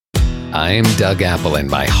I'm Doug Apple, and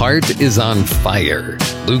my heart is on fire.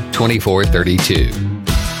 Luke 24:32.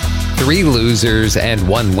 3 losers and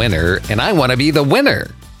 1 winner, and I want to be the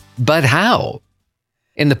winner. But how?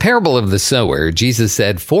 In the parable of the sower, Jesus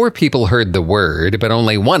said 4 people heard the word, but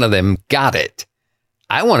only 1 of them got it.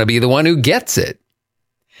 I want to be the one who gets it.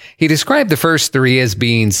 He described the first 3 as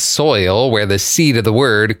being soil where the seed of the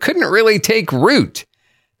word couldn't really take root.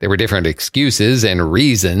 There were different excuses and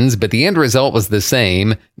reasons, but the end result was the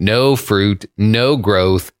same: no fruit, no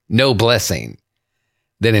growth, no blessing.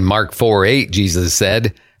 Then in Mark 4:8, Jesus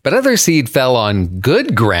said, "But other seed fell on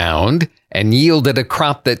good ground and yielded a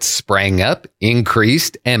crop that sprang up,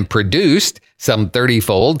 increased, and produced, some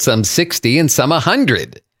 30-fold, some 60, and some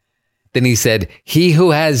 100. Then he said, "He who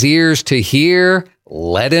has ears to hear,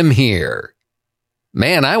 let him hear."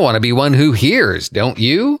 Man, I want to be one who hears, don't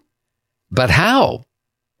you? But how?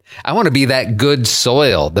 I want to be that good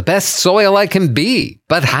soil, the best soil I can be.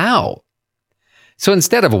 But how? So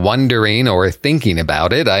instead of wondering or thinking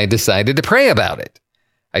about it, I decided to pray about it.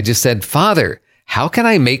 I just said, "Father, how can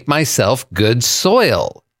I make myself good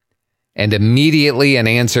soil?" And immediately an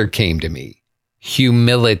answer came to me: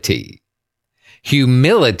 humility.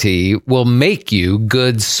 Humility will make you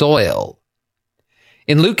good soil.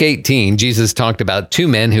 In Luke 18, Jesus talked about 2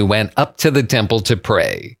 men who went up to the temple to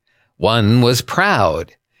pray. One was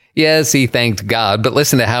proud. Yes, he thanked God, but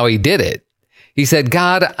listen to how he did it. He said,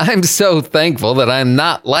 "God, I'm so thankful that I'm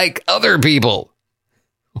not like other people."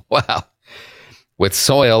 Wow. With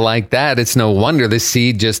soil like that, it's no wonder the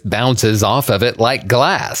seed just bounces off of it like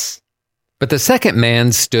glass. But the second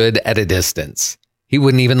man stood at a distance. He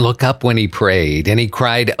wouldn't even look up when he prayed, and he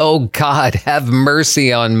cried, "Oh God, have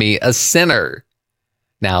mercy on me, a sinner."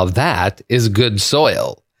 Now that is good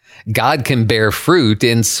soil. God can bear fruit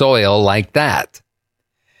in soil like that.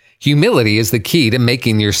 Humility is the key to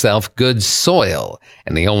making yourself good soil,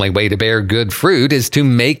 and the only way to bear good fruit is to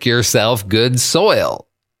make yourself good soil.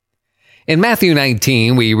 In Matthew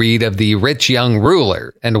 19, we read of the rich young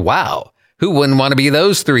ruler, and wow, who wouldn't want to be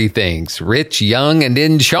those 3 things? Rich, young, and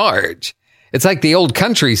in charge. It's like the old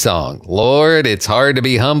country song, "Lord, it's hard to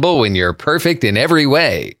be humble when you're perfect in every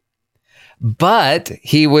way." But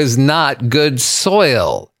he was not good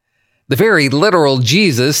soil. The very literal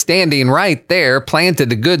Jesus, standing right there, planted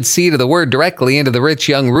the good seed of the word directly into the rich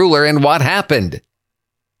young ruler, and what happened?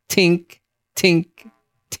 Tink, tink,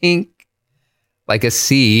 tink. Like a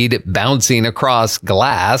seed bouncing across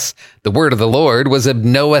glass, the word of the Lord was of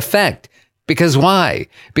no effect. Because why?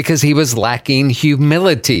 Because he was lacking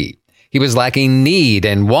humility. He was lacking need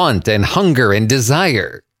and want and hunger and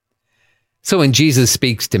desire. So when Jesus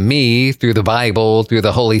speaks to me through the Bible, through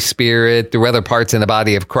the Holy Spirit, through other parts in the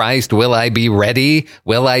body of Christ, will I be ready?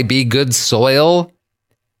 Will I be good soil?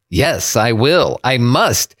 Yes, I will. I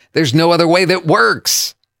must. There's no other way that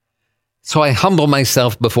works. So I humble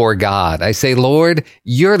myself before God. I say, "Lord,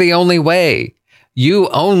 you're the only way. You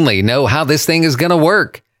only know how this thing is going to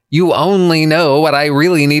work. You only know what I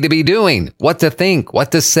really need to be doing, what to think,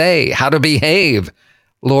 what to say, how to behave.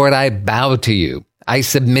 Lord, I bow to you. I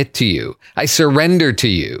submit to you. I surrender to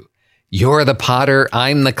you. You're the potter.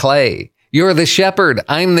 I'm the clay. You're the shepherd.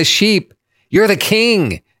 I'm the sheep. You're the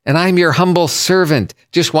king, and I'm your humble servant,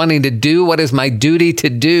 just wanting to do what is my duty to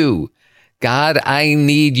do. God, I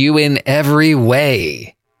need you in every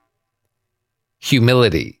way."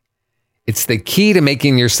 Humility. It's the key to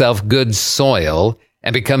making yourself good soil,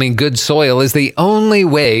 and becoming good soil is the only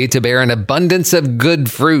way to bear an abundance of good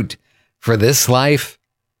fruit for this life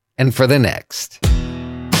and for the next.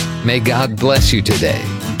 May God bless you today.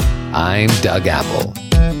 I'm Doug Apple.